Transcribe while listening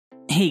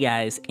Hey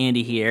guys,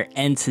 Andy here,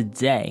 and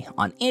today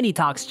on Andy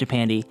Talks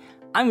Japandy,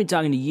 I'm going to be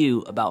talking to you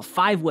about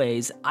 5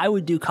 ways I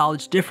would do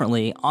college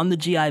differently on the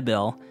GI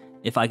Bill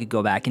if I could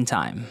go back in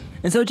time.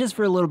 And so just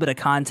for a little bit of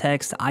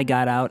context, I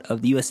got out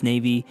of the US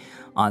Navy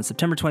on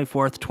September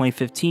 24th,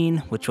 2015,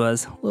 which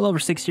was a little over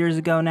 6 years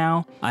ago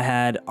now. I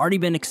had already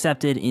been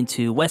accepted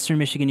into Western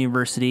Michigan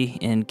University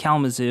in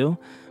Kalamazoo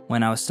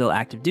when I was still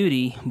active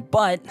duty,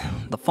 but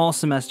the fall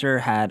semester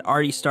had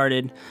already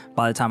started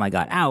by the time I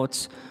got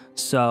out.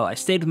 So I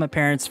stayed with my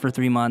parents for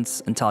 3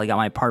 months until I got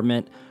my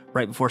apartment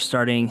right before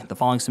starting the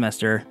following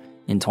semester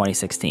in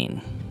 2016.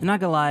 And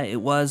not gonna lie,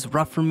 it was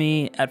rough for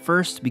me at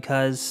first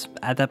because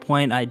at that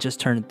point I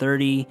just turned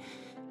 30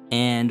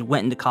 and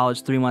went into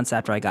college 3 months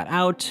after I got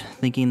out,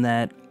 thinking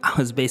that I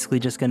was basically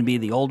just gonna be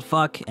the old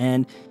fuck,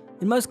 and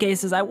in most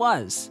cases I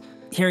was.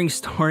 Hearing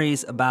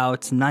stories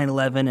about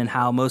 9/11 and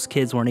how most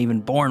kids weren't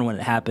even born when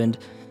it happened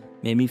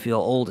made me feel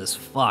old as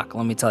fuck,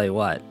 let me tell you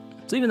what.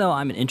 So even though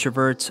I'm an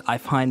introvert, I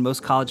find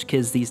most college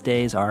kids these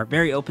days are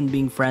very open to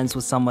being friends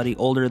with somebody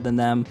older than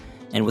them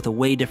and with a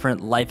way different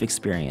life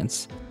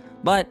experience.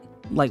 But,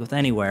 like with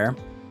anywhere,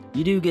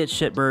 you do get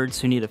shitbirds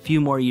who need a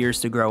few more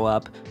years to grow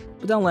up,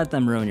 but don't let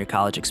them ruin your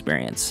college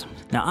experience.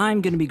 Now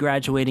I'm going to be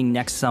graduating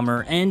next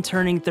summer and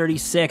turning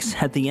 36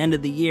 at the end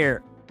of the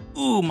year.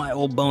 Ooh, my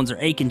old bones are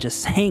aching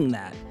just saying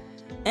that.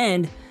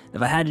 And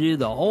if I had to do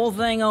the whole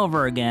thing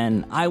over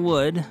again, I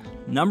would,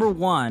 number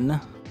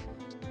 1,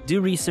 do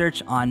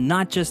research on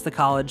not just the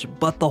college,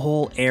 but the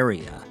whole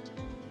area.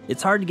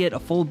 It's hard to get a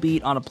full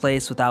beat on a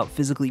place without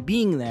physically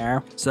being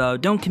there, so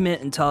don't commit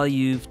until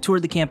you've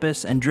toured the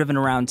campus and driven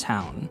around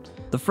town.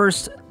 The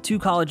first 2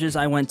 colleges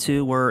I went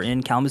to were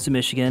in Kalamazoo,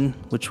 Michigan,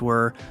 which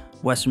were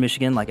Western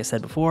Michigan, like I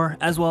said before,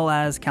 as well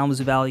as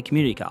Kalamazoo Valley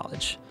Community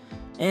College.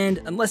 And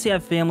unless you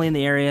have family in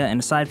the area, and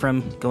aside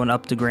from going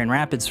up to Grand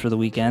Rapids for the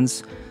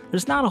weekends,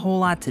 there's not a whole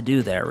lot to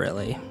do there,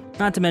 really.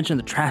 Not to mention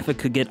the traffic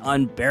could get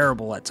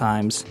unbearable at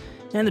times,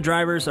 and the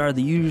drivers are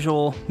the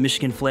usual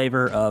Michigan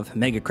flavor of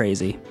mega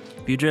crazy.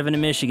 If you've driven to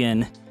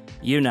Michigan,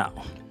 you know.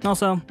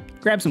 Also,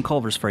 grab some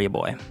Culvers for you,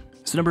 boy.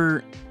 So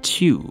number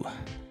 2,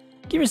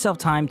 give yourself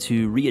time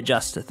to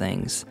readjust to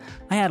things.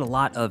 I had a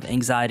lot of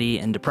anxiety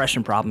and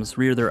depression problems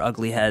rear their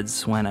ugly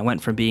heads when I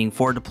went from being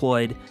forward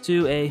deployed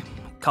to a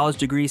college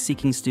degree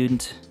seeking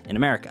student in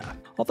America.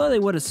 Although they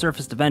would have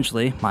surfaced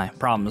eventually, my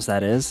problems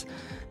that is,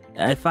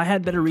 if I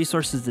had better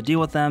resources to deal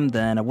with them,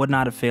 then I would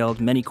not have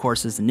failed many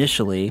courses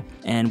initially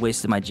and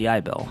wasted my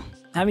GI Bill.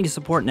 Having a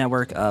support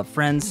network of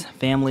friends,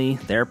 family,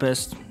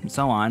 therapists, and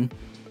so on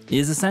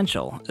is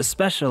essential,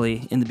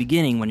 especially in the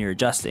beginning when you're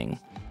adjusting.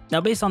 Now,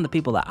 based on the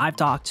people that I've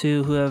talked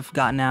to who have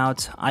gotten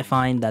out, I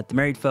find that the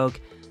married folk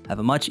have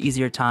a much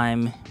easier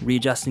time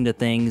readjusting to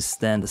things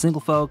than the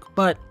single folk,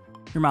 but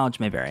your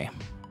mileage may vary.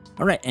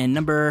 Alright, and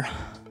number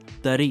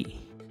 3.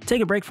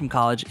 Take a break from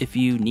college if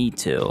you need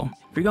to.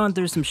 If you're going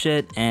through some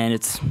shit and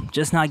it's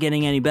just not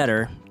getting any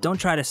better, don't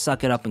try to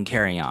suck it up and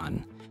carry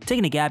on.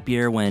 Taking a gap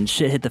year when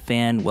shit hit the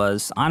fan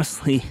was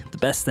honestly the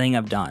best thing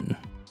I've done.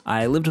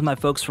 I lived with my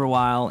folks for a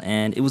while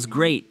and it was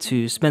great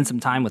to spend some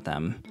time with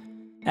them.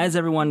 As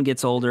everyone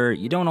gets older,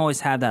 you don't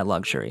always have that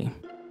luxury.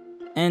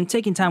 And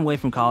taking time away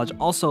from college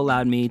also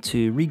allowed me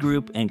to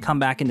regroup and come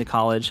back into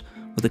college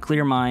with a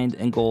clear mind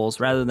and goals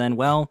rather than,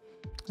 well,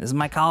 this is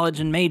my college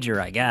and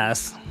major, I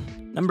guess.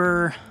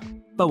 Number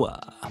 4.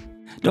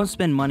 Don't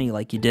spend money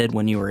like you did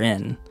when you were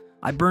in.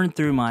 I burned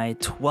through my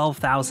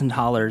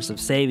 $12,000 of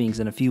savings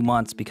in a few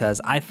months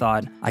because I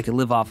thought I could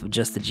live off of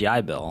just the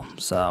GI Bill,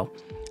 so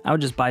I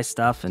would just buy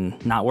stuff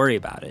and not worry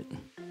about it.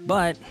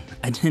 But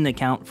I didn't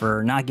account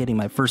for not getting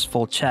my first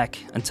full check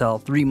until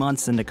 3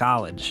 months into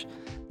college.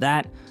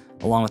 That,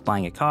 along with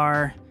buying a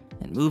car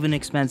and moving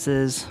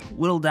expenses,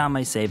 whittled down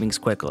my savings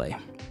quickly.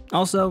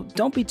 Also,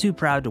 don't be too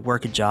proud to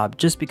work a job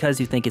just because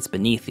you think it's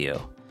beneath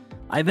you.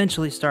 I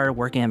eventually started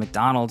working at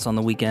McDonald's on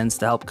the weekends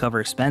to help cover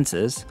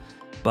expenses,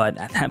 but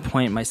at that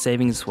point my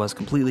savings was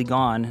completely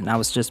gone and I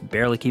was just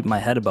barely keeping my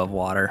head above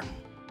water.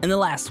 And the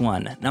last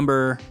one,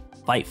 number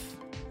 5.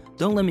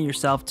 Don't limit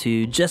yourself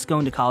to just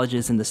going to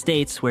colleges in the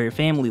States where your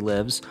family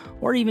lives,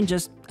 or even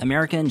just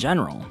America in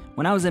general.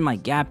 When I was in my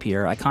gap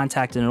year, I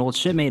contacted an old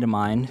shipmate of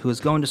mine who was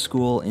going to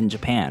school in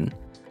Japan.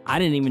 I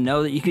didn't even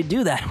know that you could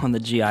do that on the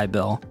GI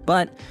Bill,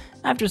 but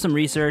after some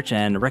research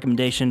and a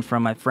recommendation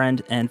from my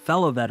friend and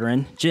fellow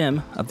veteran,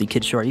 Jim, of the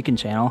Kid Short Yukon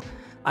channel,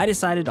 I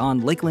decided on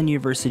Lakeland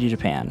University,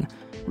 Japan,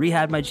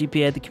 rehabbed my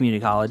GPA at the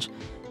community college,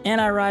 and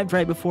I arrived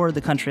right before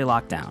the country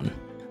locked down.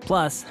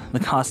 Plus, the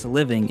cost of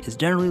living is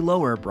generally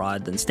lower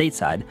abroad than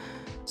stateside,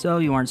 so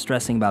you aren't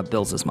stressing about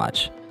bills as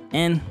much.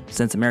 And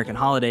since American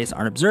holidays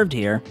aren't observed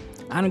here,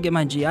 I don't get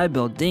my GI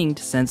Bill dinged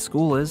since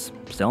school is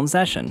still in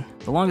session.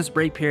 The longest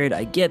break period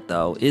I get,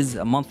 though, is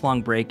a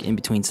month-long break in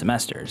between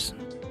semesters.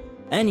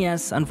 And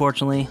yes,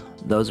 unfortunately,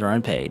 those are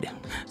unpaid.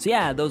 So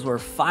yeah, those were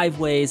 5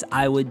 ways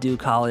I would do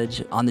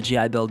college on the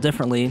GI Bill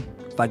differently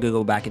if I could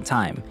go back in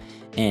time.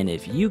 And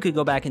if you could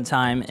go back in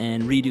time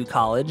and redo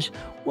college,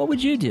 what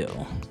would you do?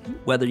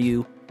 Whether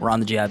you were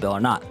on the GI Bill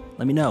or not,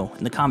 let me know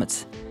in the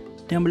comments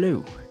down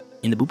below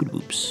in the boopity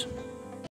boops.